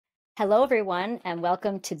Hello, everyone, and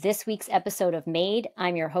welcome to this week's episode of Made.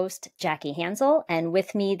 I'm your host, Jackie Hanzl, and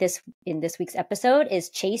with me in this week's episode is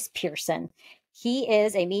Chase Pierson. He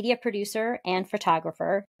is a media producer and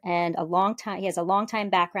photographer, and he has a long time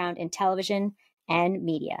background in television and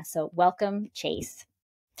media. So, welcome, Chase.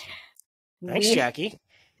 Thanks, Jackie.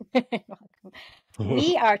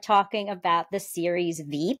 We are talking about the series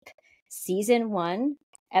Veep, Season 1,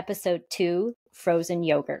 Episode 2, Frozen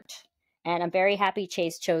Yoghurt. And I'm very happy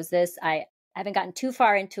Chase chose this. I haven't gotten too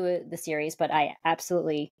far into the series, but I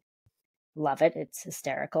absolutely love it. It's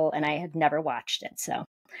hysterical, and I have never watched it. So,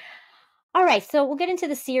 all right. So we'll get into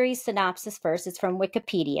the series synopsis first. It's from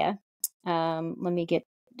Wikipedia. Let me get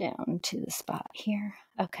down to the spot here.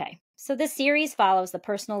 Okay. So this series follows the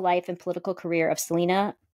personal life and political career of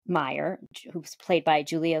Selina Meyer, who's played by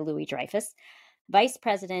Julia Louis-Dreyfus, Vice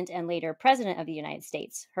President and later President of the United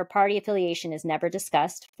States. Her party affiliation is never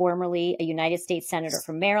discussed. Formerly a United States Senator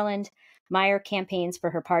from Maryland, Meyer campaigns for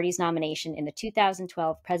her party's nomination in the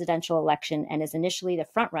 2012 presidential election and is initially the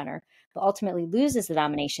frontrunner, but ultimately loses the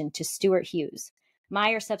nomination to Stuart Hughes.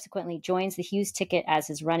 Meyer subsequently joins the Hughes ticket as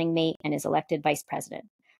his running mate and is elected vice president.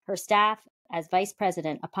 Her staff as vice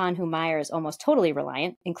president, upon whom Meyer is almost totally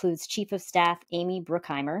reliant, includes Chief of Staff Amy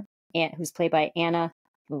Bruckheimer, who's played by Anna,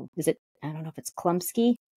 I don't know if it's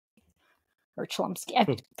Klumsky or Chlumsky.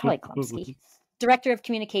 Probably Klumsky. Director of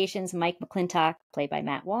Communications, Mike McClintock, played by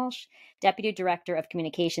Matt Walsh. Deputy Director of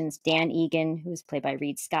Communications, Dan Egan, who's played by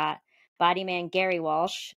Reed Scott. Bodyman Gary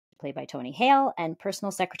Walsh, played by Tony Hale. And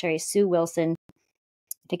Personal Secretary Sue Wilson.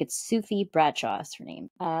 I think it's Sufi Bradshaw is her name.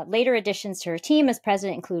 Later additions to her team as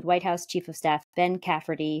president include White House Chief of Staff Ben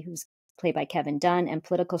Cafferty, who's played by Kevin Dunn, and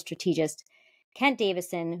political strategist Kent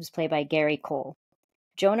Davison, who's played by Gary Cole.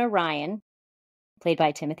 Jonah Ryan, played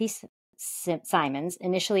by Timothy Simons,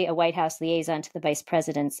 initially a White House liaison to the vice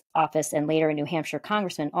president's office and later a New Hampshire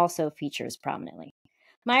congressman, also features prominently.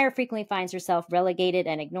 Meyer frequently finds herself relegated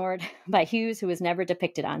and ignored by Hughes, who is never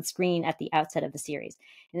depicted on screen at the outset of the series.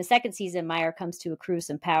 In the second season, Meyer comes to accrue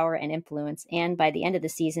some power and influence, and by the end of the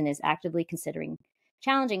season is actively considering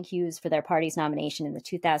challenging Hughes for their party's nomination in the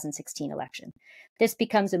 2016 election. This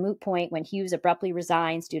becomes a moot point when Hughes abruptly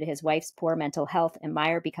resigns due to his wife's poor mental health, and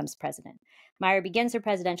Meyer becomes president. Meyer begins her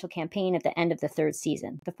presidential campaign at the end of the third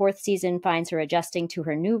season. The fourth season finds her adjusting to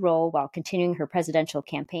her new role while continuing her presidential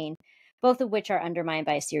campaign, both of which are undermined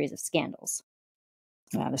by a series of scandals.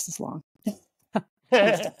 Wow, this is long.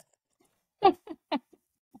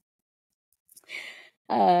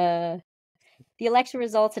 The election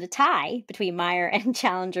results in a tie between Meyer and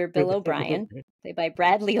challenger Bill O'Brien, played by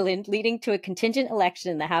Brad Leland, leading to a contingent election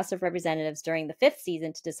in the House of Representatives during the fifth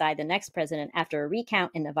season to decide the next president after a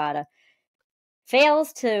recount in Nevada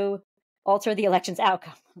fails to alter the election's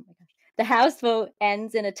outcome. Oh my gosh. The House vote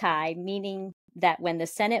ends in a tie, meaning that when the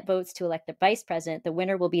Senate votes to elect the vice president, the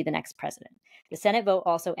winner will be the next president. The Senate vote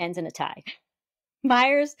also ends in a tie.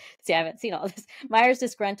 I haven't seen all this. Meyer's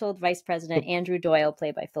disgruntled vice president, Andrew Doyle,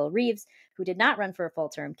 played by Phil Reeves, who did not run for a full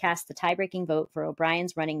term, cast the tie-breaking vote for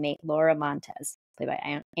O'Brien's running mate, Laura Montez, played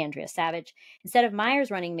by Andrea Savage, instead of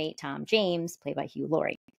Meyer's running mate, Tom James, played by Hugh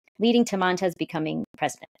Laurie, leading to Montez becoming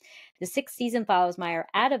president. The sixth season follows Meyer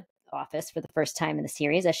out of office for the first time in the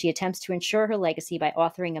series as she attempts to ensure her legacy by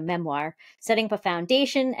authoring a memoir, setting up a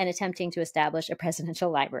foundation, and attempting to establish a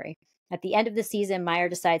presidential library. At the end of the season, Meyer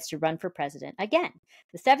decides to run for president again.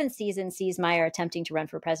 The seventh season sees Meyer attempting to run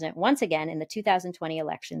for president once again in the 2020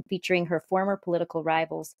 election, featuring her former political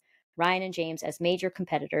rivals, Ryan and James, as major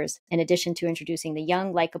competitors, in addition to introducing the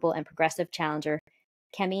young, likable, and progressive challenger,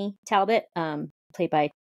 Kemi Talbot, played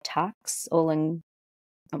by Ola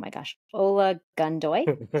Gundoy.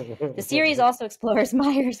 The series also explores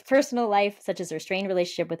Meyer's personal life, such as her strained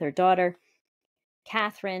relationship with her daughter,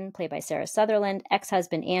 Catherine, played by Sarah Sutherland,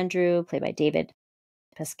 ex-husband Andrew, played by David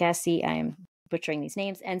Pascassi, I am butchering these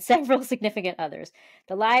names, and several significant others.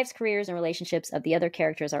 The lives, careers, and relationships of the other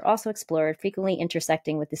characters are also explored, frequently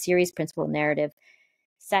intersecting with the series' principal narrative,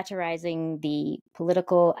 satirizing the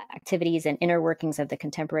political activities and inner workings of the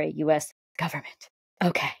contemporary U.S. government.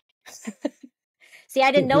 Okay. See,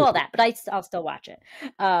 I didn't know all that, but I'll still watch it.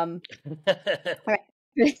 All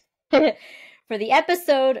right. For the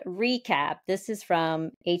episode recap, this is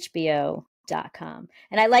from HBO.com.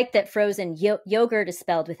 And I like that Frozen Yogurt is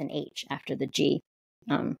spelled with an H after the G,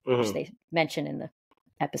 which they mention in the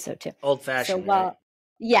episode too. Old-fashioned, so right?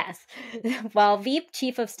 Yes. While Veep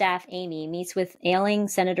Chief of Staff Amy meets with ailing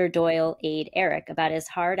Senator Doyle aide Eric about his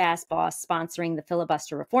hard-ass boss sponsoring the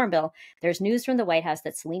filibuster reform bill, there's news from the White House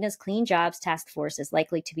that Selina's Clean Jobs Task Force is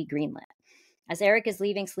likely to be greenlit. As Eric is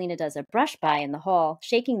leaving, Selena does a brush by in the hall,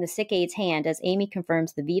 shaking the sick aide's hand as Amy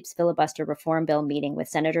confirms the Veep's filibuster reform bill meeting with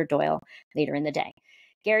Senator Doyle later in the day.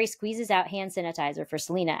 Gary squeezes out hand sanitizer for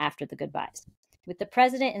Selena after the goodbyes. With the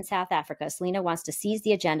president in South Africa, Selena wants to seize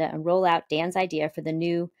the agenda and roll out Dan's idea for the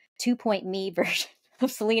new 2-point me version of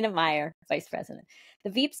Selena Meyer, vice president.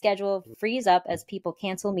 The Veep schedule frees up as people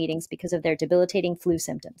cancel meetings because of their debilitating flu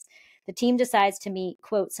symptoms. The team decides to meet,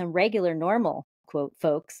 quote, some regular normal, quote,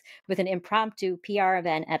 folks with an impromptu PR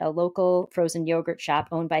event at a local frozen yogurt shop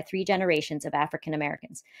owned by 3 generations of African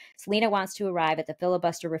Americans. Selena wants to arrive at the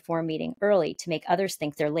filibuster reform meeting early to make others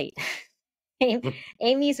think they're late.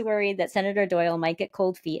 Amy's worried that Senator Doyle might get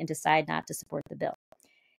cold feet and decide not to support the bill.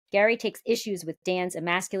 Gary takes issues with Dan's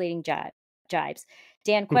emasculating jibes.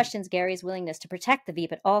 Dan questions Gary's willingness to protect the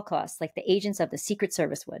Veep at all costs, like the agents of the Secret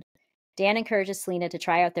Service would. Dan encourages Selena to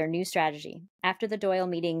try out their new strategy. After the Doyle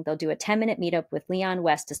meeting, they'll do a 10-minute meetup with Leon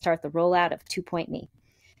West to start the rollout of 2-point me.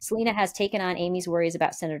 Selena has taken on Amy's worries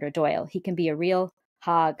about Senator Doyle. He can be a real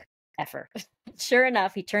hog effer. Sure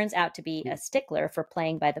enough, he turns out to be a stickler for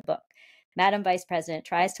playing by the book. Madam Vice President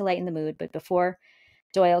tries to lighten the mood, but before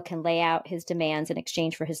Doyle can lay out his demands in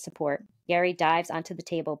exchange for his support, Gary dives onto the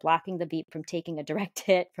table, blocking the Veep from taking a direct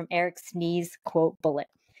hit from Eric's sneeze, quote, bullet.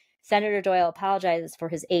 Senator Doyle apologizes for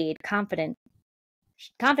his aid, confident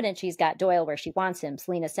she's got Doyle where she wants him.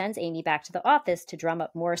 Selena sends Amy back to the office to drum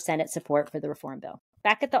up more Senate support for the reform bill.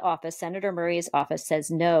 Back at the office, Senator Murray's office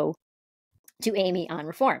says no to Amy on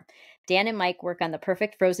reform. Dan and Mike work on the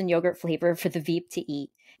perfect frozen yogurt flavor for the Veep to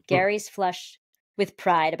eat. Gary's flushed with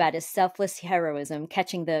pride about his selfless heroism,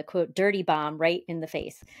 catching the, quote, dirty bomb right in the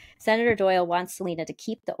face. Senator Doyle wants Selena to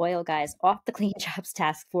keep the oil guys off the Clean Jobs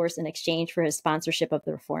Task Force in exchange for his sponsorship of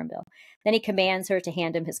the reform bill. Then he commands her to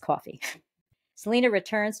hand him his coffee. Selena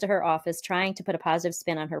returns to her office, trying to put a positive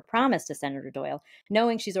spin on her promise to Senator Doyle,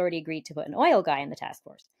 knowing she's already agreed to put an oil guy in the task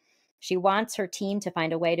force. She wants her team to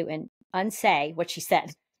find a way to unsay what she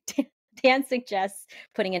said. Dan suggests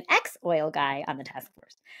putting an ex-oil guy on the task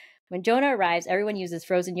force. When Jonah arrives, everyone uses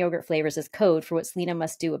frozen yogurt flavors as code for what Selena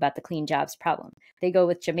must do about the clean jobs problem. They go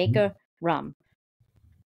with Jamaica rum.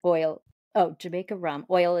 Jamaica rum.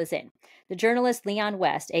 Oil is in. The journalist Leon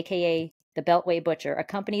West, a.k.a. the Beltway Butcher,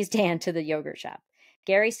 accompanies Dan to the yogurt shop.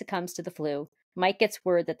 Gary succumbs to the flu. Mike gets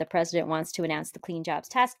word that the president wants to announce the Clean Jobs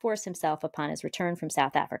Task Force himself upon his return from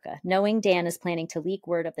South Africa. Knowing Dan is planning to leak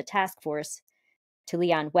word of the task force to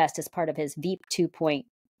Leon West as part of his Veep 2-point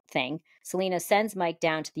thing, Selena sends Mike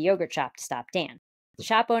down to the yogurt shop to stop Dan. The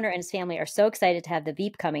shop owner and his family are so excited to have the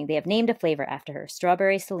Veep coming, they have named a flavor after her,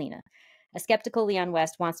 Strawberry Selena. A skeptical Leon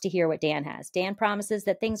West wants to hear what Dan has. Dan promises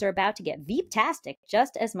that things are about to get Veep-tastic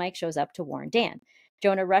just as Mike shows up to warn Dan.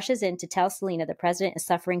 Jonah rushes in to tell Selena the president is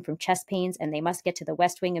suffering from chest pains and they must get to the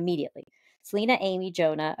West Wing immediately. Selena, Amy,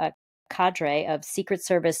 Jonah, a cadre of Secret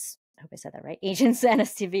Service, I hope I said that right, agents, and a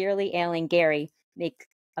severely ailing Gary make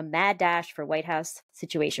a mad dash for White House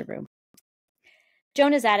Situation Room.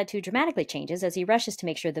 Jonah's attitude dramatically changes as he rushes to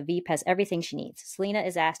make sure the Veep has everything she needs. Selena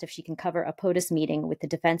is asked if she can cover a POTUS meeting with the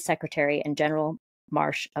Defense Secretary and General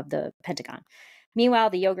Marsh of the Pentagon. Meanwhile,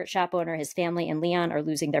 the yogurt shop owner, his family, and Leon are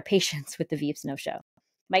losing their patience with the Veep's no-show.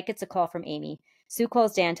 Mike gets a call from Amy. Sue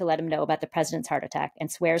calls Dan to let him know about the president's heart attack and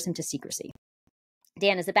swears him to secrecy.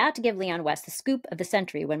 Dan is about to give Leon West the scoop of the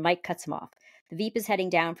century when Mike cuts him off. The Veep is heading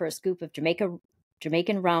down for a scoop of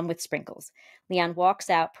Jamaican rum with sprinkles. Leon walks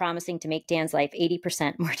out, promising to make Dan's life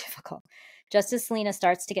 80% more difficult. Just as Selena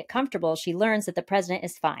starts to get comfortable, she learns that the president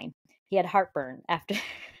is fine. He had heartburn after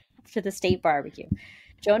the state barbecue.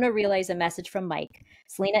 Jonah relays a message from Mike.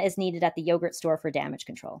 Selena is needed at the yogurt store for damage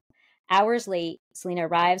control. Hours late, Selena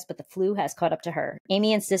arrives, but the flu has caught up to her.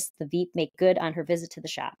 Amy insists the Veep make good on her visit to the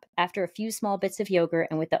shop. After a few small bits of yogurt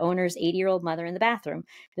and with the owner's 80-year-old mother in the bathroom,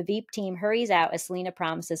 the Veep team hurries out as Selena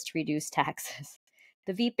promises to reduce taxes.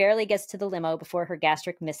 The Veep barely gets to the limo before her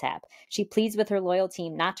gastric mishap. She pleads with her loyal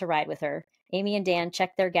team not to ride with her. Amy and Dan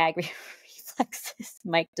check their gag reflexes.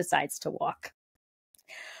 Mike decides to walk.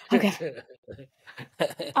 Okay.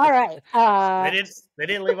 All right. They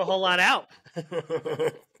didn't leave a whole lot out.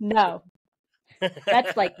 No.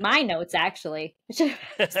 That's like my notes, actually.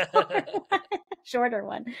 Shorter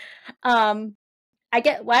one. Why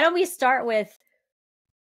don't we start with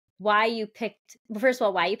why you picked, first of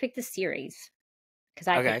all, why you picked the series? Because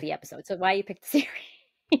I picked the episode. So why you picked the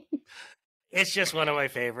series? It's just one of my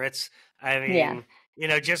favorites. I mean,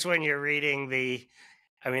 just when you're reading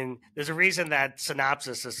there's a reason that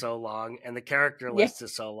synopsis is so long and the character list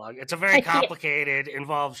is so long. It's a very complicated,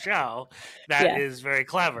 involved show that is very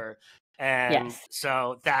clever. And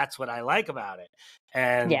so that's what I like about it.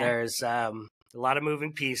 And there's a lot of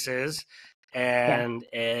moving pieces and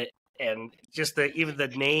and just even the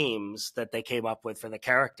names that they came up with for the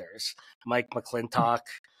characters, Mike McClintock,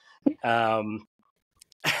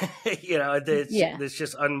 there's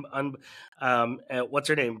just what's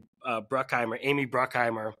her name, Bruckheimer, Amy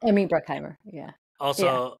Bruckheimer. Amy Bruckheimer, yeah.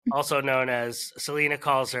 Also known as, Selena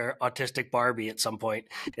calls her Autistic Barbie at some point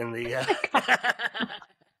in the.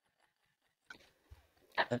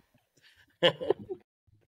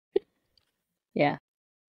 Yeah,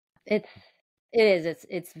 it is.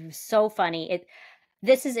 It's so funny.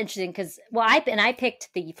 This is interesting because I picked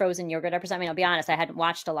the Frozen Yogurt episode. I mean, I'll be honest, I hadn't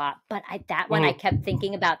watched a lot, but I kept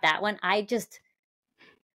thinking about that one.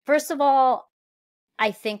 First of all,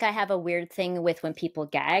 I think I have a weird thing with when people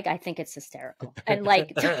gag. I think it's hysterical. And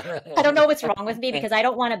like, I don't know what's wrong with me because I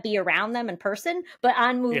don't want to be around them in person, but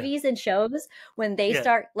on movies and shows, when they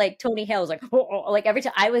start, like Tony Hale's like, like every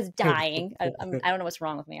time I was dying. I don't know what's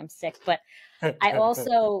wrong with me. I'm sick. But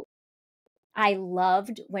I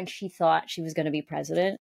loved when she thought she was going to be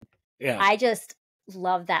president. Yeah. I just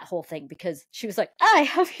love that whole thing because she was like, I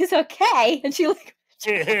hope he's okay. And she like,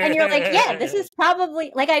 and you're like, yeah, this is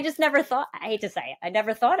probably like, I just never thought, I hate to say it, I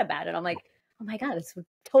never thought about it. I'm like, oh my God, this would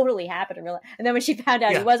totally happen in real life. And then when she found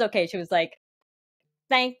out he was okay, she was like,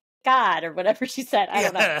 thank God, or whatever she said. I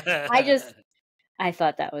don't know. I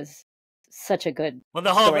thought that was such a good. Well,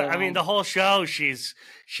 the whole show, she's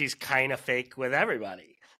kind of fake with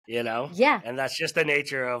everybody, Yeah. And that's just the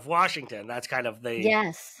nature of Washington. That's kind of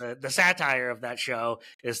the satire of that show,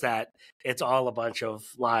 is that it's all a bunch of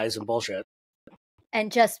lies and bullshit. And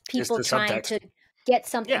just people trying to get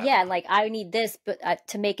something. Yeah. Like, I need this, but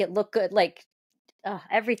to make it look good, like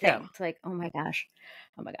everything. Yeah. It's like, oh my gosh.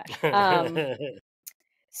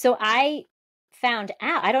 So I found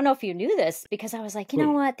out, I don't know if you knew this, because I was like, you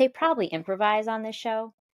know what? They probably improvise on this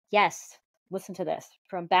show. Yes. Listen to this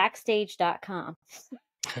from backstage.com.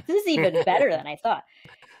 This is even better than I thought.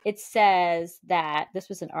 It says that this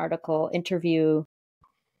was an interview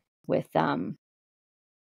with the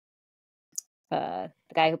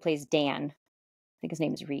guy who plays Dan. I think his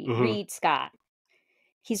name is Reed. Mm-hmm. Reed Scott.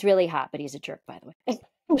 He's really hot, but he's a jerk, by the way. In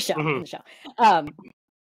the show. I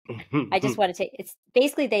just want to take, it's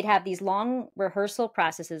basically they'd have these long rehearsal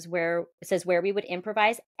processes where it says where we would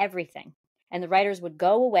improvise everything. And the writers would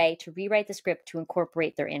go away to rewrite the script to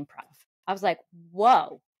incorporate their improv. I was like,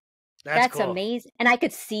 whoa, that's cool. Amazing. And I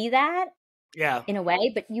could see that in a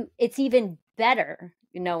way, but it's even better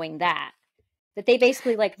knowing that they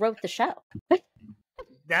basically like wrote the show.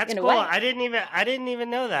 That's cool. I didn't even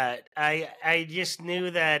know that. I just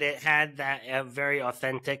knew that it had that very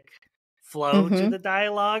authentic flow to the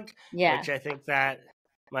dialogue, which I think that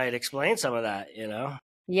might explain some of that,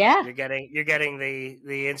 Yeah. You're getting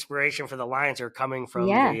the inspiration for the lines are coming from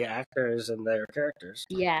the actors and their characters.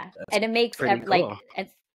 Yeah. And it makes cool. And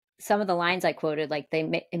some of the lines I quoted, like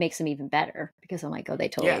it makes them even better because I'm like, oh, they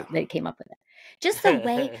came up with it. Just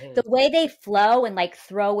the way they flow and like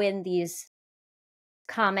throw in these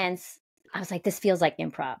comments. I was like, this feels like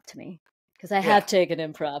improv to me because I have taken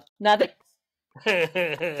improv.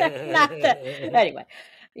 Anyway.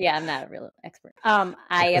 Yeah, I'm not a real expert.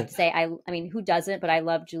 I have to say, I mean, who doesn't? But I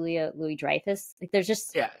love Julia Louis-Dreyfus. Like, there's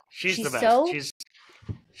just she's the best.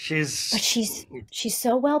 She's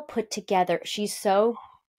so well put together. She's so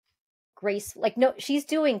graceful. Like, no, she's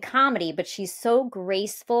doing comedy, but she's so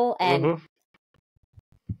graceful and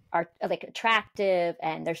like attractive.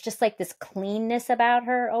 And there's just like this cleanness about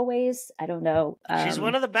her always. I don't know. She's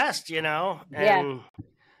one of the best, And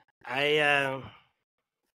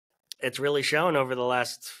it's really shown over the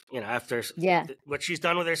last, after what she's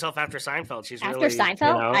done with herself after Seinfeld. She's after really,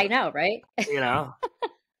 Seinfeld, I know, right?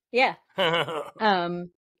 Yeah. And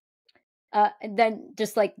then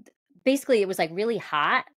just like basically, it was like really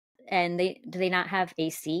hot, and do they not have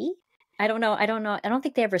AC? I don't know. I don't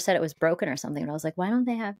think they ever said it was broken or something. But I was like, why do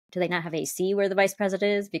they not have AC where the vice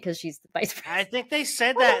president is? Because she's the vice president. I think they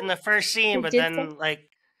said that in the first scene, but then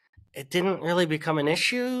it didn't really become an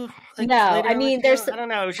issue. No, I mean, there's. I don't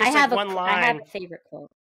know. It was just one line. I have a favorite quote.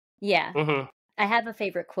 Yeah, I have a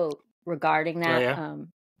favorite quote regarding that.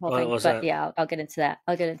 Whole thing. But that? I'll get into that.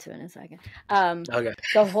 I'll get into it in a second. Okay.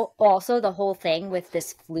 The whole thing with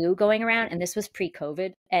this flu going around, and this was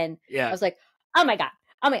pre-COVID, and I was like, oh my God,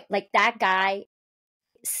 like that guy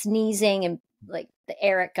sneezing and like the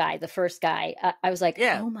Eric guy, the first guy. I was like,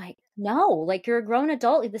 oh my. No, like you're a grown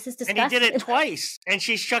adult. This is disgusting. And he did it twice, and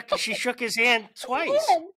she shook his hand twice.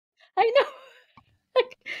 I know.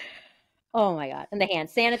 Like, oh my God! And the hand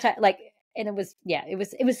sanitizer, and it was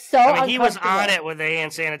so. I mean, he was on it with the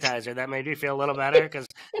hand sanitizer. That made me feel a little better because,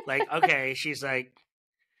 okay, she's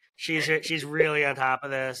really on top of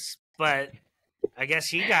this. But I guess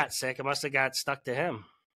he got sick. It must have got stuck to him.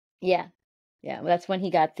 Yeah. Yeah. Well, that's when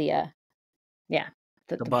he got the The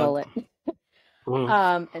the bug. bullet.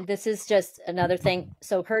 Mm. And this is just another thing.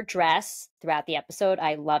 So her dress throughout the episode,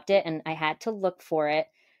 I loved it and I had to look for it.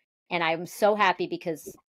 And I'm so happy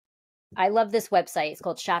because I love this website. It's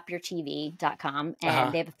called shopyourtv.com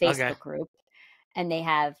and they have a Okay. Facebook group and they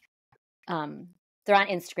have they're on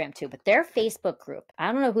Instagram too, but their Facebook group,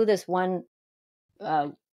 I don't know who this one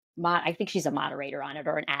I think she's a moderator on it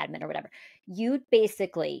or an admin or whatever. You'd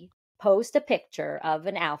basically post a picture of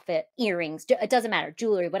an outfit, earrings, it doesn't matter,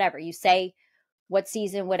 jewelry, whatever. You say what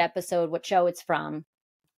season, what episode, what show it's from.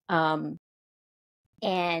 And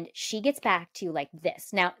she gets back to you like this.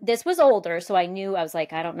 Now, this was older, so I was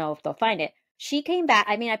like, I don't know if they'll find it. She came back.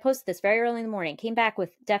 I mean, I posted this very early in the morning, came back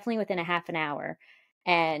with definitely within a half an hour.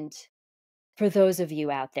 And for those of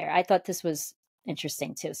you out there, I thought this was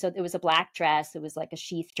interesting too. So it was a black dress. It was like a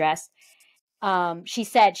sheath dress. She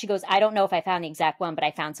said, she goes, I don't know if I found the exact one, but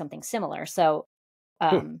I found something similar. So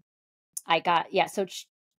I got, so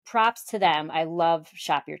props to them. I love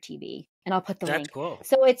Shop Your TV and I'll put the That's link. cool.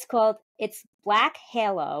 So it's Black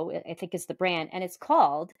Halo, I think is the brand, and it's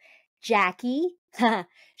called Jackie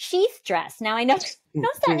Sheath Dress. Now I know it's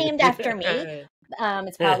not named after me.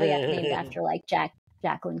 It's probably named after like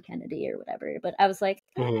Jacqueline Kennedy or whatever. But I was like,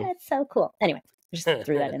 that's so cool. Anyway, just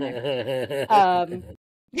threw that in there.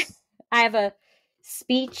 I have a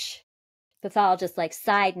speech pathologist like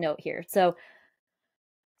side note here. So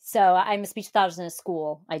I'm a speech pathologist in a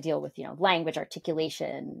school. I deal with, language,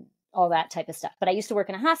 articulation, all that type of stuff. But I used to work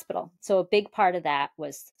in a hospital. So a big part of that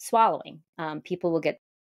was swallowing. People will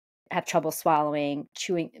have trouble swallowing,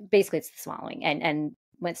 chewing. Basically, it's the swallowing. And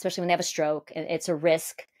especially when they have a stroke, it's a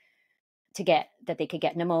risk that they could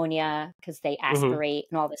get pneumonia because they aspirate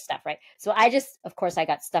and all this stuff, right? So of course, I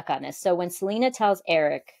got stuck on this. So when Selena tells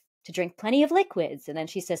Eric to drink plenty of liquids, and then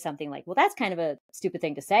she says something like, well, that's kind of a stupid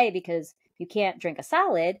thing to say because you can't drink a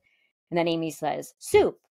solid. And then Amy says,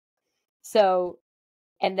 soup. So,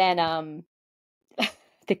 and then I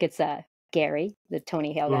think it's Gary, the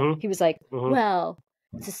Tony Hale guy. He was like, well,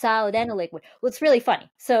 it's a solid and a liquid. Well, it's really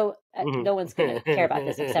funny. So no one's going to care about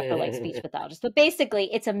this except for like speech pathologists. But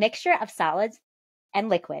basically, it's a mixture of solids and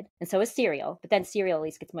liquid, and so is cereal. But then cereal at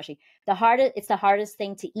least gets mushy. It's the hardest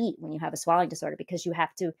thing to eat when you have a swallowing disorder because you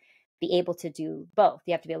have to be able to do both.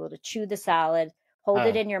 You have to be able to chew the solid, hold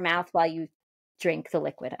it in your mouth while you drink the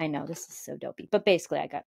liquid. I know this is so dopey, but basically, I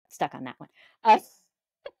got stuck on that one. Just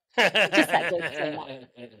that to explain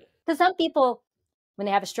that. Because some people, when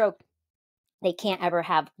they have a stroke, they can't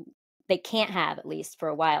have, at least for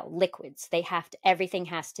a while, liquids. Everything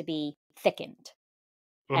has to be thickened.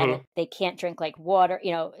 And they can't drink like water,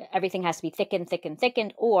 everything has to be thickened,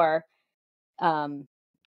 or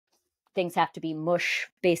things have to be mush.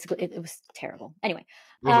 Basically, it was terrible. Anyway,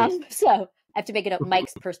 so I have to make it up.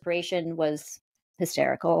 Mike's perspiration was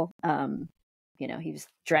hysterical. He was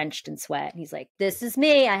drenched in sweat. And he's like, this is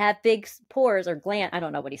me. I have big pores or gland. I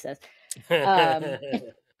don't know what he says.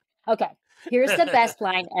 Okay, here's the best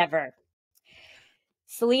line ever.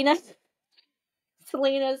 Selena's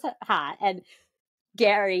hot, and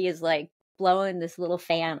Gary is like blowing this little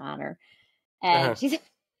fan on her. And she's like,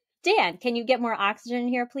 Dan, can you get more oxygen in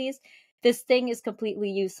here, please? This thing is completely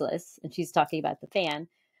useless. And she's talking about the fan.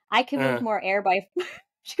 I can move more air by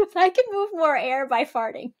she goes, I can move more air by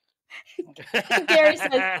farting. Gary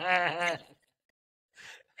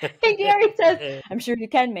says, I'm sure you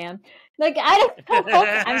can, ma'am. Like, I don't know.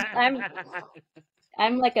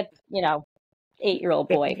 I'm like a 8-year-old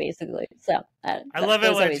boy, basically. So I love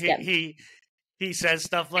it when he says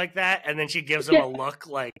stuff like that, and then she gives him a look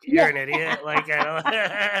like you're an idiot. Like,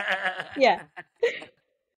 yeah.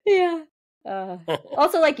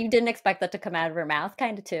 Also, like, you didn't expect that to come out of her mouth,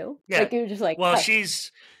 kind of too. Yeah. Like, you were just like, well,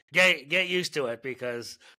 she's get used to it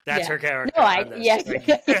because that's her character. No,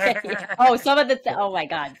 Oh, some of the oh my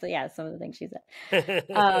god, so some of the things she said.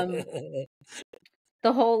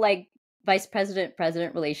 The whole like vice president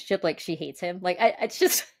relationship, like she hates him. Like it's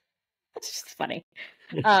just funny.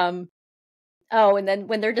 Oh, and then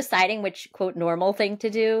when they're deciding which quote normal thing to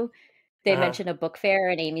do, they mention a book fair,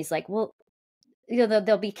 and Amy's like, well,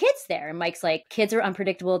 there'll be kids there. And Mike's like, kids are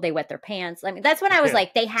unpredictable. They wet their pants. I mean, that's when I was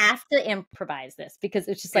like, they have to improvise this because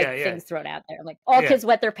it's just like things thrown out there. I'm like, all kids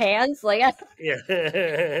wet their pants. Like,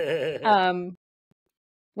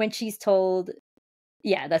 when she's told,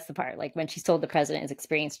 that's the part. Like when she's told the president has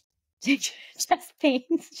experienced chest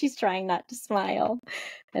pains, she's trying not to smile,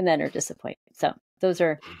 and then her disappointment. So those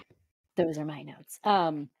are my notes.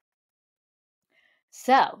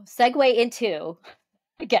 So segue into,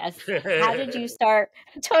 I guess, how did you start?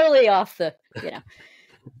 Totally off the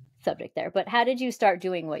subject there, but how did you start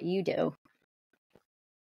doing what you do?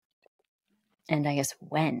 And I guess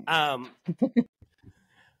when?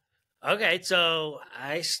 Okay, so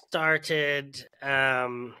I started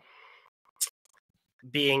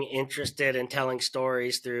being interested in telling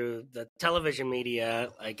stories through the television media,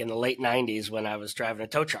 like in the late 90s when I was driving a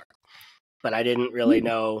tow truck. But I didn't really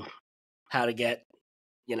know how to get,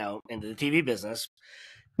 into the TV business.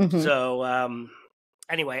 Mm-hmm. So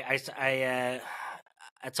anyway, I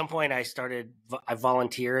at some point I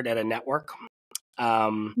volunteered at a network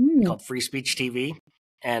called Free Speech TV.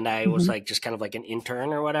 And I was like just kind of like an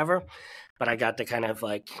intern or whatever, but I got to kind of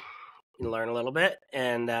like learn a little bit.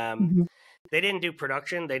 And they didn't do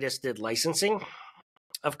production; they just did licensing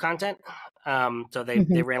of content. So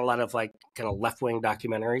they ran a lot of like kind of left wing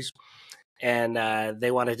documentaries, and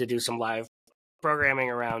they wanted to do some live programming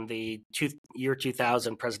around the year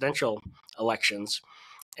 2000 presidential elections.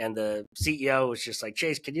 And the CEO was just like,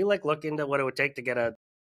 Chase, can you like look into what it would take to get a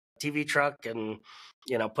TV truck and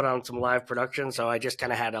put on some live production? So I just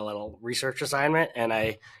kind of had a little research assignment, and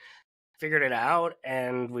I figured it out,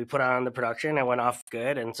 and we put on the production and went off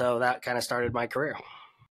good, and so that kind of started my career.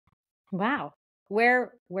 Wow.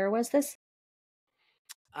 Where was this?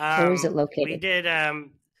 Where was it located? We did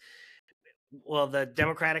the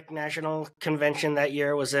Democratic National Convention that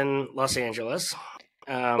year was in Los Angeles.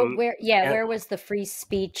 Where was the free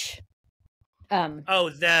speech?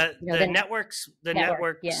 The network's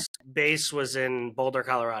base was in Boulder,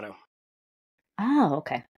 Colorado. Oh,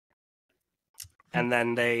 okay. And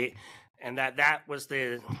then that was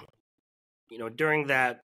the, during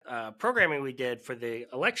that programming we did for the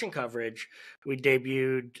election coverage, we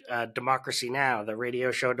debuted Democracy Now!, the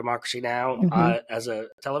radio show Democracy Now! As a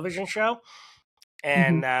television show.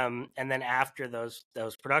 And and then after those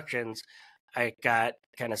productions, I got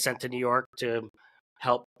kind of sent to New York to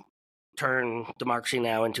help turn Democracy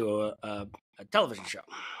Now! Into a television show.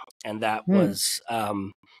 And that was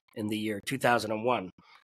in the year 2001.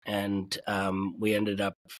 And we ended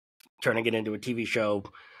up turning it into a TV show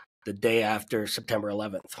the day after September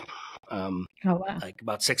 11th. Oh, wow. Like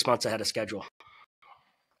about 6 months ahead of schedule.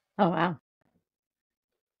 Oh, wow.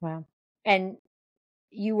 Wow. And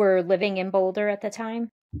you were living in Boulder at the time?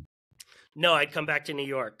 No, I'd come back to New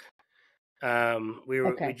York. We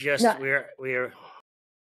were.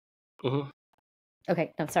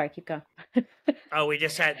 Okay. No, sorry. Keep going. Oh,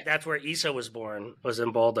 that's where Issa was born, was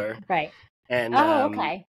in Boulder. Right. And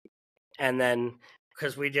okay. And then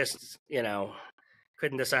because we just,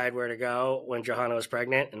 couldn't decide where to go when Johanna was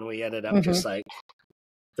pregnant, and we ended up just like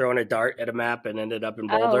throwing a dart at a map and ended up in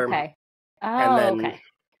Boulder. Oh, okay.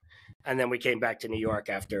 And then we came back to New York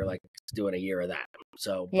after like doing a year of that.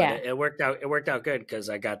 So, but yeah, it worked out. It worked out good because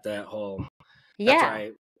I got that whole. Yeah.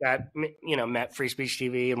 I got met Free Speech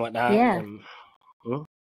TV and whatnot. Yeah. And,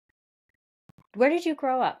 Where did you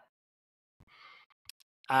grow up?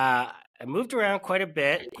 I moved around quite a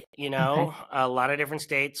bit. A lot of different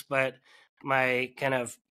states, but my kind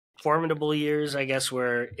of formidable years, I guess,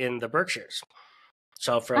 were in the Berkshires.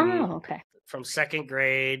 So from second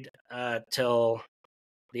grade till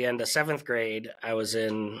the end of seventh grade, I was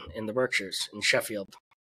in the Berkshires in Sheffield.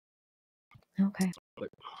 Okay.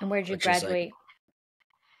 And where did you graduate?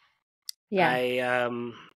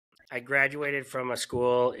 I graduated from a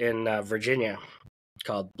school in Virginia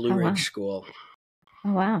called Blue Ridge School.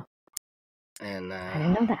 Oh, wow. And I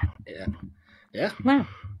didn't know that. Yeah. Wow.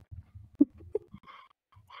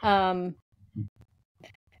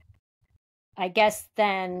 I guess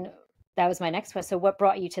then that was my next question. So what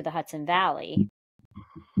brought you to the Hudson Valley?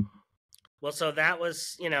 Well, so that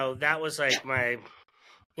was like my,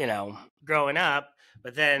 growing up.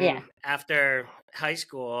 But then after high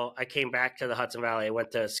school, I came back to the Hudson Valley. I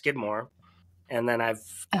went to Skidmore. And then I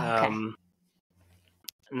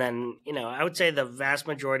would say the vast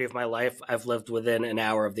majority of my life, I've lived within an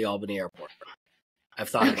hour of the Albany airport. I've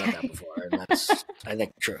thought about that before, and that's, I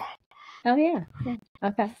think, true. Oh, yeah.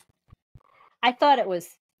 Okay. I thought it was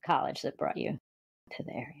college that brought you to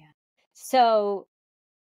the area. So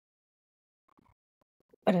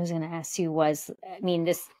what I was going to ask you was,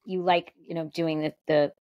 you like, doing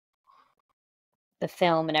the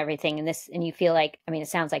film and everything, and you feel like, it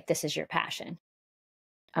sounds like this is your passion.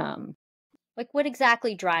 Like what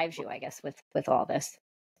exactly drives you, I guess, with all this?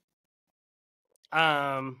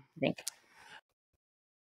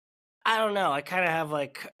 I don't know. I kind of have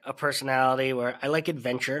like a personality where I like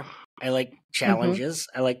adventure. I like challenges.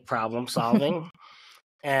 I like problem solving.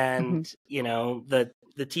 And, the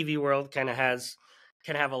TV world kind of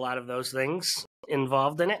can have a lot of those things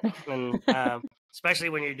involved in it. And especially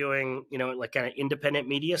when you're doing, like kind of independent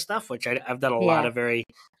media stuff, which I've done a lot of very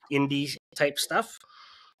indie type stuff.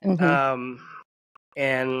 And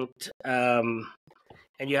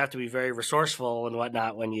and you have to be very resourceful and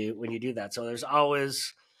whatnot when you do that. So there's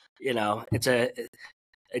always, it's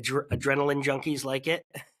adrenaline junkies like it,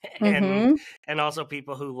 and also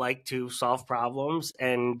people who like to solve problems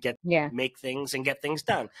and make things and get things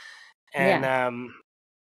done. And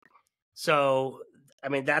so I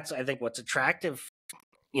mean, that's, I think, what's attractive,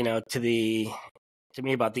 to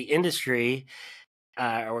me about the industry,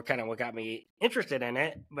 or kind of what got me interested in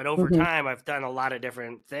it. But over time, I've done a lot of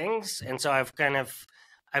different things, and so I've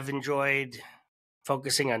enjoyed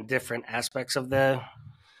focusing on different aspects of the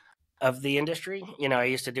industry. I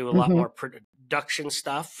used to do a lot more production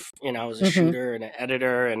stuff. I was a shooter and an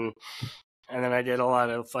editor, and then I did a lot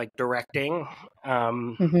of like directing,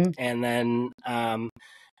 and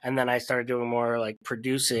then I started doing more like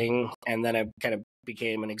producing, and then I kind of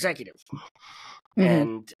became an executive.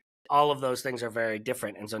 And all of those things are very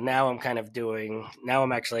different. And so now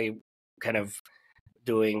I'm actually kind of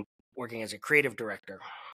working as a creative director,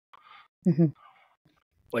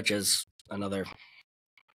 which is another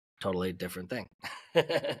totally different thing.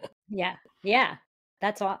 Yeah.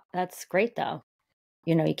 That's great though.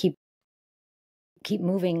 You keep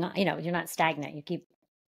moving, you're not stagnant. You keep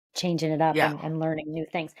changing it up and learning new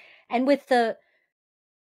things. And with the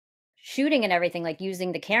shooting and everything, like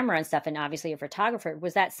using the camera and stuff, and obviously a photographer,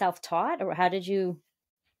 was that self-taught, or how did you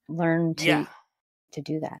learn to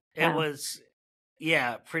do that? It was,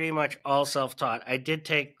 pretty much all self-taught. I did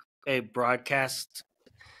take a broadcast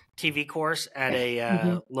TV course at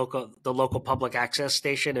a local public access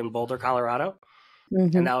station in Boulder, Colorado.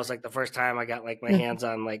 And that was like the first time I got like my hands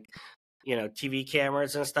on like, TV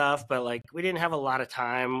cameras and stuff, but like we didn't have a lot of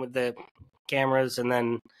time with the cameras. And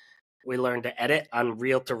then we learned to edit on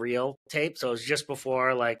reel-to-reel tape. So it was just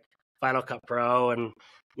before like Final Cut Pro and,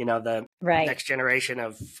 the next generation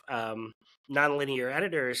of nonlinear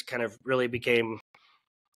editors kind of really became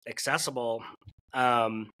accessible.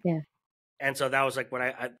 And so that was like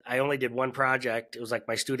when I only did one project. It was like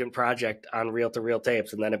my student project on reel-to-reel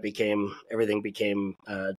tapes. And then everything became,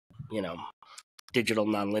 digital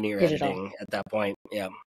nonlinear editing at that point. Yeah.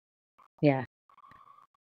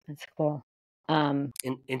 That's cool.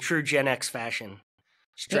 In true Gen X fashion,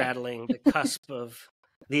 straddling the cusp of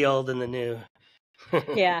the old and the new.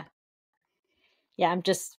 Yeah.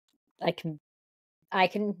 I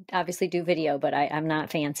can obviously do video, but I'm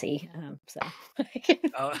not fancy. So I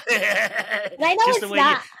know it's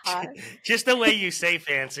not hard. Just the way you say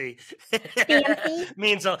fancy,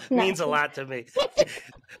 means a lot to me.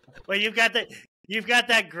 Well, you've got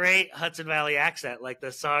that great Hudson Valley accent, like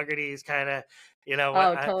the Socrates kind of,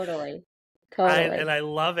 Totally. And I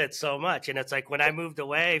love it so much. And it's like when I moved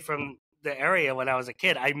away from the area when I was a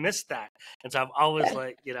kid, I missed that. And so I've always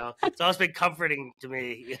like, it's always been comforting to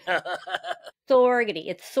me. Sorgity.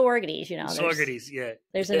 It's Sorgities, Sorgities, yeah.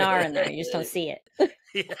 There's an R in there. You just don't see it.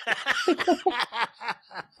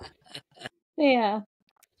 Yeah.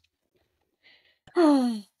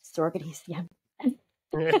 Sorgities, yeah.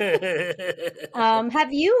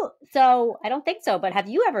 Have you, so I don't think so, but have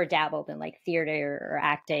you ever dabbled in like theater or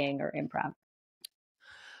acting or improv?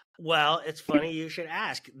 Well, it's funny you should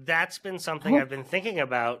ask. That's been something I've been thinking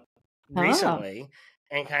about recently,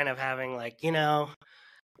 and kind of having like,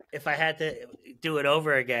 if I had to do it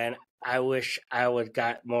over again, I wish I would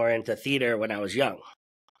got more into theater when I was young.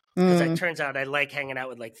 Because it turns out I like hanging out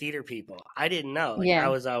with like theater people. I didn't know. Like, I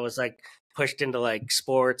was like pushed into like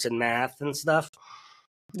sports and math and stuff.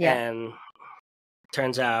 Yeah. And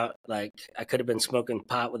turns out like I could have been smoking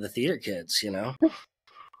pot with the theater kids, You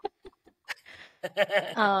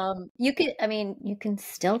can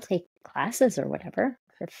still take classes or whatever,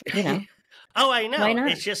 Oh, I know. Why not?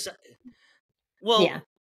 It's just,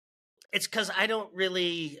 it's because I don't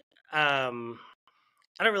really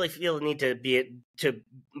feel the need to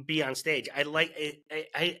be on stage. I like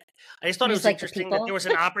I just thought it was interesting that there was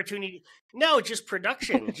an opportunity. No, just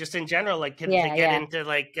production, just in general, like to get into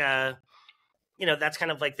like that's kind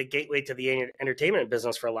of like the gateway to the entertainment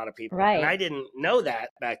business for a lot of people. Right. And I didn't know that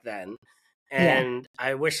back then. And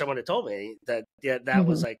I wish someone had told me that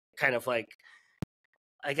was like kind of like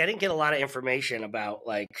I didn't get a lot of information about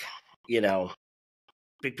like,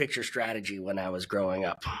 big picture strategy when I was growing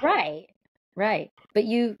up. Right. But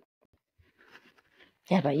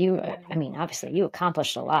obviously you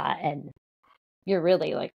accomplished a lot, and you're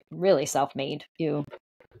really self-made. You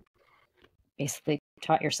basically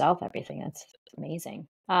taught yourself everything. That's amazing.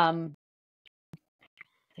 I was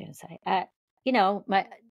gonna say,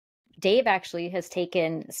 Dave actually has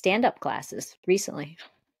taken stand-up classes recently.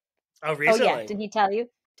 Oh, recently? Oh, yeah. Didn't he tell you?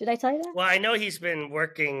 Did I tell you that? Well, I know he's been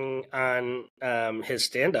working on his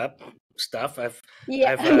stand-up stuff.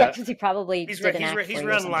 Yeah, because he probably he's did an act he's for you or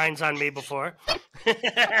run something. lines on me before. Oh,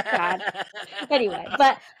 God. Anyway,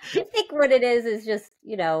 but I think what it is just,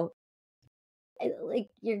 like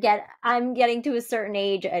I'm getting to a certain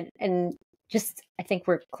age and just I think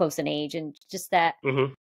we're close in age and just that I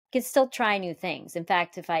can still try new things. In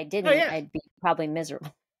fact, if I didn't, I'd be probably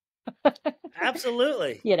miserable.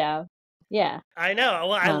 Absolutely. Yeah. I know.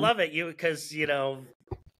 Well, I love it because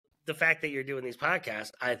the fact that you're doing these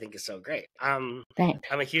podcasts, I think is so great. Thanks.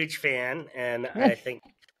 I'm a huge fan, and I think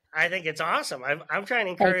it's awesome. I'm trying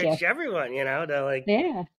to encourage everyone,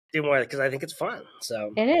 to do more because I think it's fun.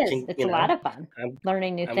 So it is. It's a lot of fun. I'm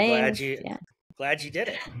learning new things. Glad you did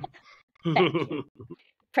it. Thank you.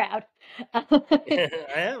 Proud. I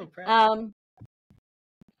am proud.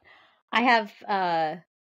 I have.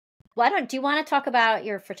 Do you want to talk about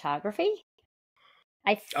your photography?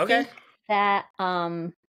 I think that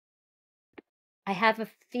I have a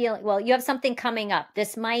feeling. Well, you have something coming up.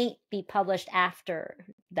 This might be published after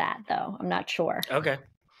that, though. I'm not sure. Okay.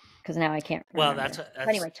 Because now I can't remember. Well, that's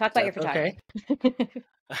anyway. Talk about your photography. Okay.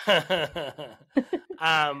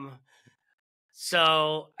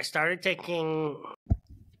 So I started taking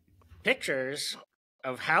pictures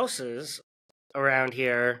of houses around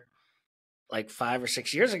here like 5 or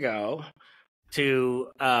 6 years ago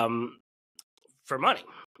for money,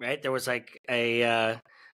 right? There was like a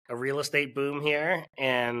real estate boom here,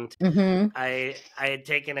 and I had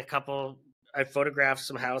taken I photographed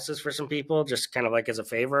some houses for some people just kind of like as a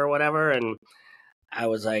favor or whatever, and I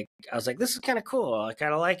was like, this is kind of cool. I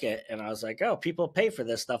kind of like it. And I was like, oh, people pay for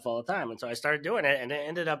this stuff all the time. And so I started doing it, and it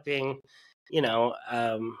ended up being,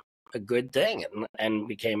 a good thing, and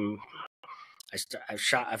became. I've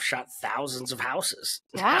shot thousands of houses.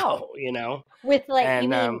 Wow. Now, with you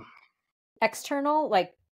mean external,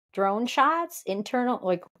 like drone shots, internal,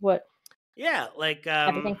 like what? Yeah, like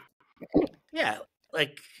everything. Yeah,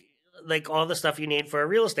 like all the stuff you need for a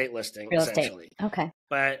real estate listing, essentially. Okay.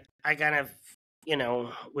 But I kind of,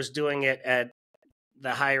 was doing it at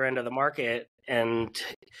the higher end of the market, and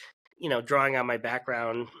drawing on my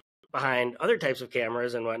background behind other types of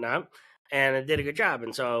cameras and whatnot. And it did a good job.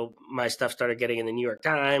 And so my stuff started getting in the New York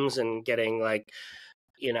Times and getting I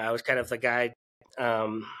was kind of the guy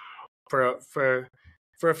for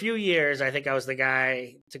a few years. I think I was the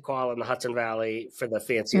guy to call in the Hudson Valley for the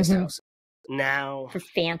fanciest house. Now for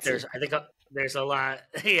fancy, there's a lot.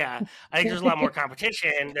 Yeah, I think there's a lot more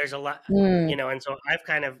competition. There's a lot, and so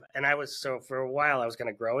for a while I was kind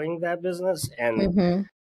of growing that business, and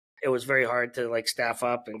it was very hard to staff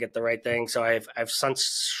up and get the right thing. So I've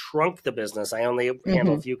since shrunk the business. I only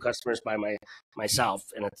handle a few customers by myself,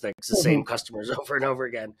 and it's the same customers over and over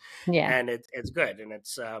again. Yeah, and it's good. And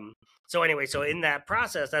it's so anyway. So in that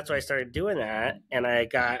process, that's why I started doing that, and I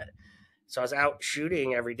was out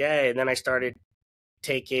shooting every day, and then I started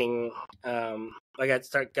taking. I got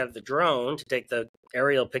the drone to take the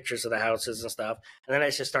aerial pictures of the houses and stuff, and then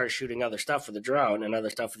I just started shooting other stuff with the drone and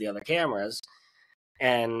other stuff with the other cameras.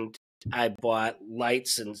 And I bought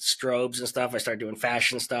lights and strobes and stuff. I started doing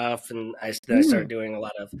fashion stuff, and I started doing a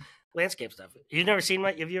lot of landscape stuff. Have you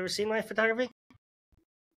ever seen my photography?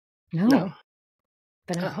 No.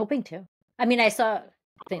 But I'm hoping to. I mean, I saw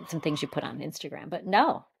some things you put on Instagram, but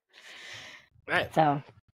no. Right. So I'm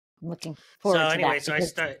looking forward to that. So anyway, so I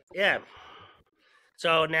started,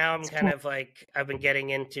 So now I'm kind of I've been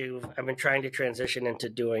trying to transition into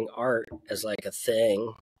doing art as like a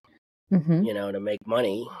thing. To make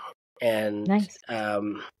money, and nice.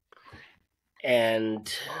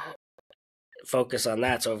 And focus on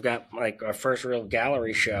that. So I've got our first real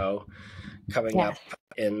gallery show coming up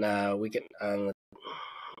in weekend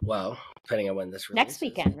depending on when this releases. Next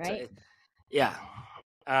weekend, right? Yeah.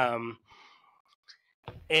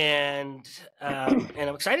 And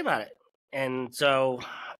I'm excited about it. And so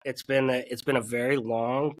it's been a very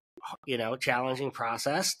long, challenging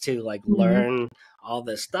process to learn all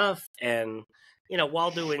this stuff, and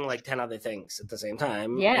while doing 10 other things at the same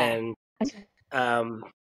time.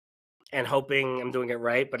 And hoping I'm doing it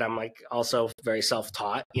right, but I'm also very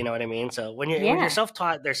self-taught, you know what I mean? So when you're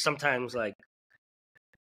self-taught, there's sometimes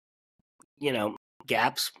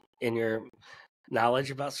gaps in your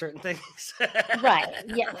knowledge about certain things. Right.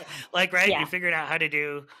 Yeah. You figured out how to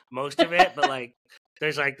do most of it, but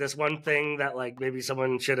there's this one thing that maybe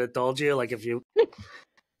someone should have told you, if you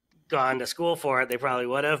gone to school for it, they probably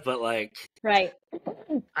would have, but right.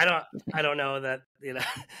 I don't know that,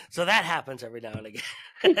 so that happens every now and again.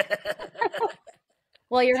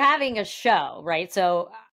 Well, you're having a show, right? So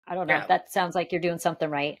I don't know if that sounds like you're doing something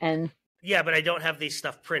right. And yeah, but I don't have these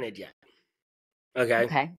stuff printed yet.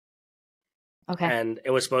 Okay. And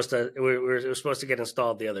it was supposed to get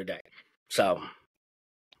installed the other day. So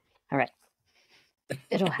All right.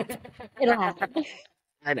 It'll happen. It'll happen.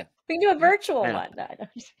 I know. We can do a virtual one. No, I don't.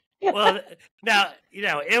 Well, now,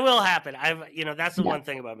 it will happen. That's the one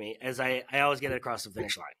thing about me is I always get it across the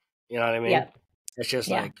finish line. You know what I mean? Yeah. It's just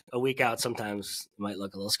like a week out sometimes might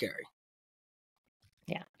look a little scary.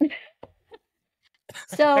 Yeah.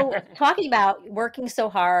 So talking about working so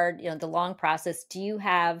hard, the long process,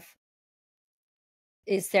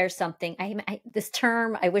 is there something, this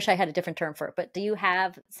term, I wish I had a different term for it, but do you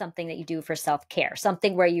have something that you do for self-care?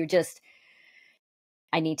 Something where you just,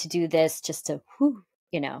 I need to do this just to,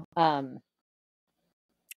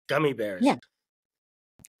 Gummy bears. Yeah.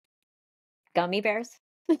 Gummy bears?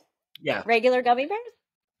 Yeah. Regular gummy bears?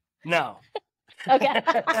 No. Okay.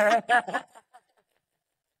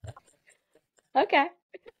 Okay.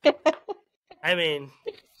 I mean,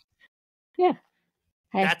 yeah.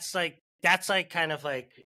 Hey. That's kind of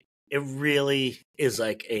like, it really is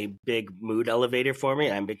like a big mood elevator for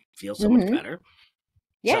me. I feel so much better.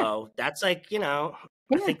 Yeah. So that's like, I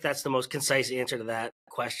think that's the most concise answer to that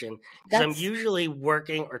question. Because I'm usually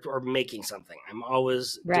working or making something. I'm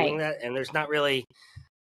always doing that. And there's not really,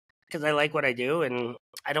 because I like what I do, and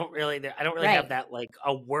I don't really have that like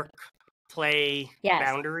a work play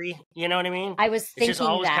boundary. You know what I mean? I was thinking it's just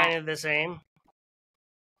always kind of the same.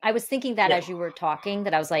 I was thinking that as you were talking,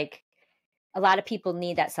 that I was like, a lot of people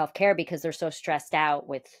need that self-care because they're so stressed out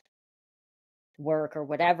with work or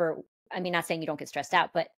whatever. I mean, not saying you don't get stressed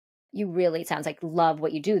out, but you really, it sounds like, love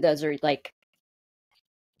what you do. Those are like,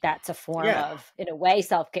 that's a form of, in a way,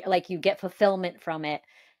 self-care. Like you get fulfillment from it.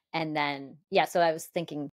 And then, so I was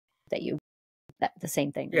thinking that the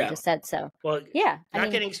same thing you just said. So, well,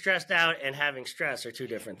 getting stressed out and having stress are two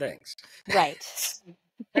different things. Right.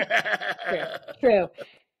 True.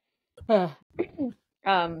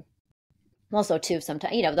 Also too,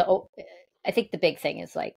 sometimes, I think the big thing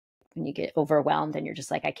is like when you get overwhelmed and you're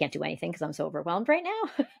just like, I can't do anything because I'm so overwhelmed right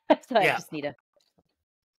now. So I just need to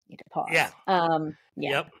pause. Yeah.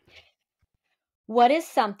 Yep. What is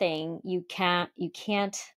something you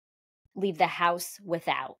can't leave the house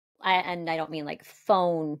without? And I don't mean like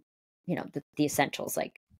phone, the essentials,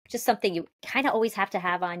 like just something you kind of always have to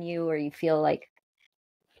have on you, or you feel like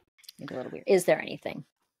maybe a little weird. Is there anything?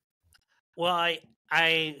 Well,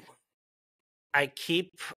 I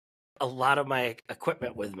keep a lot of my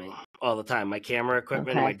equipment with me all the time. My camera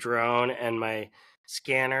equipment, my drone, and my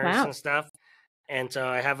scanners and stuff. And so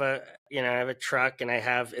I have a truck, and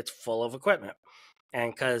it's full of equipment.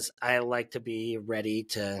 And because I like to be ready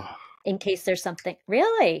to, in case there's something.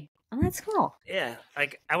 Really? Oh, that's cool. Yeah.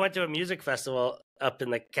 Like I went to a music festival up in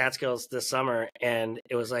the Catskills this summer, and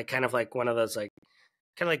it was like kind of like one of those like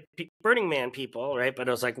kind of like Burning Man people, right? But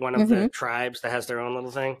it was like one of the tribes that has their own little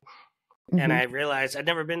thing. And I realized I'd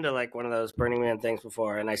never been to like one of those Burning Man things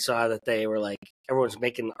before. And I saw that they were like, everyone's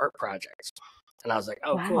making art projects. And I was like,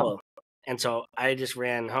 oh, cool. And so I just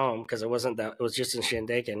ran home because it was just in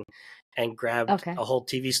Shandaken, and grabbed a whole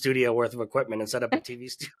TV studio worth of equipment and set up a TV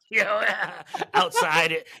studio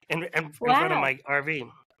outside in front of my RV.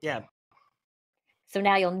 Yeah. So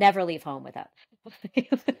now you'll never leave home without.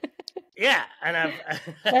 Yeah. And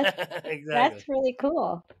exactly. That's really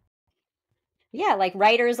cool. Yeah, like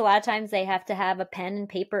writers, a lot of times they have to have a pen and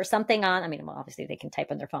paper, something on. I mean, well, obviously they can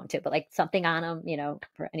type on their phone too, but like something on them,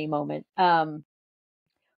 for any moment.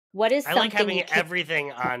 What is I like having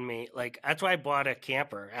everything on me. Like that's why I bought a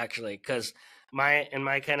camper actually, because in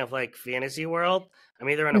my kind of like fantasy world, I'm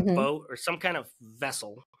either on a boat or some kind of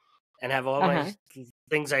vessel, and have all my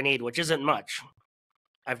things I need, which isn't much.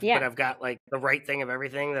 But I've got like the right thing of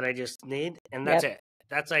everything that I just need, and that's it.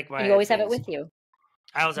 That's like my. You always have it with you.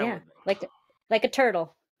 I always have it with me. Like a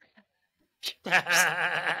turtle.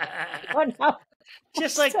 Oh no.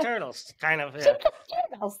 Just like turtles, kind of. Yeah. Just like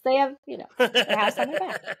turtles. They have, their house on their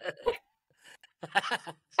back.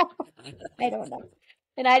 I don't know.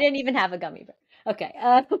 And I didn't even have a gummy bear. Okay.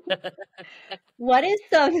 What is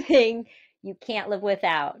something you can't live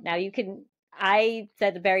without? Now I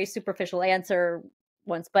said a very superficial answer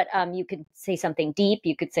once, but you could say something deep.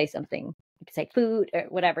 You could say food or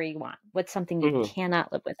whatever you want. What's something you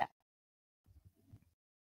cannot live without?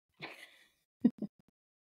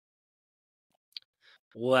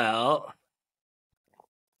 Well,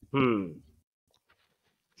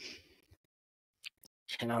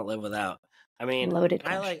 cannot live without. I mean, Loaded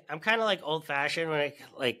I'm kind of like old fashioned when I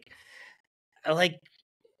like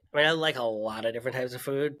a lot of different types of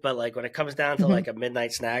food, but like when it comes down to like a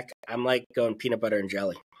midnight snack, I'm like going peanut butter and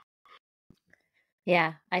jelly.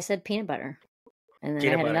 Yeah, I said peanut butter, and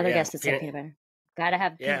then I had another guest that said peanut butter. Gotta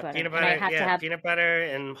have peanut butter. Peanut butter. And I have to have peanut butter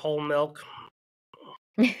and whole milk.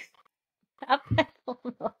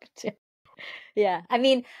 Whole milk too. Yeah. I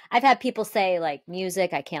mean, I've had people say like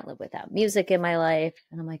music, I can't live without music in my life.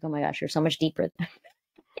 And I'm like, oh my gosh, you're so much deeper.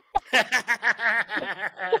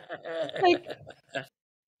 Like,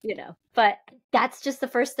 but that's just the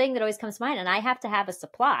first thing that always comes to mind. And I have to have a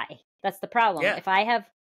supply. That's the problem. Yeah. If I have,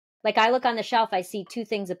 like, I look on the shelf, I see 2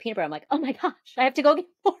 things of peanut butter. I'm like, oh my gosh, I have to go get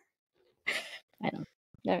more. I don't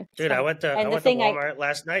know. Dude, I went to Walmart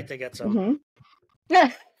last night to get some. Mm-hmm.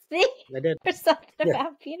 See? I did. There's something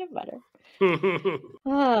about peanut butter.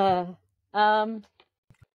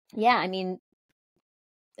 Yeah, I mean,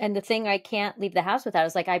 and the thing I can't leave the house without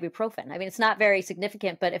is like ibuprofen. I mean, it's not very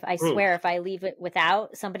significant, but if I swear if I leave it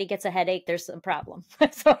without, somebody gets a headache, there's some problem.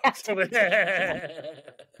 So I have to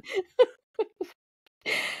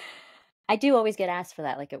I do always get asked for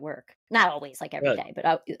that, like at work. Not always, like every day,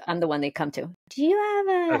 but I'm the one they come to. Do you have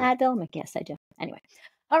an Advil? I'm like, yes, I do. Anyway,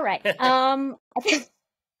 all right.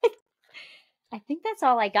 I think that's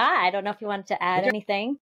all I got. I don't know if you wanted to add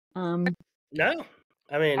anything. No,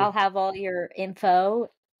 I mean, I'll have all your info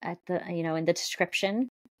at the, in the description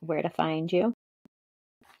where to find you.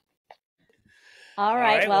 All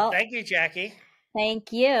right. Well, thank you, Jackie.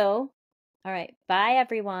 Thank you. All right. Bye,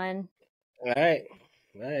 everyone. All right.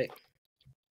 Bye.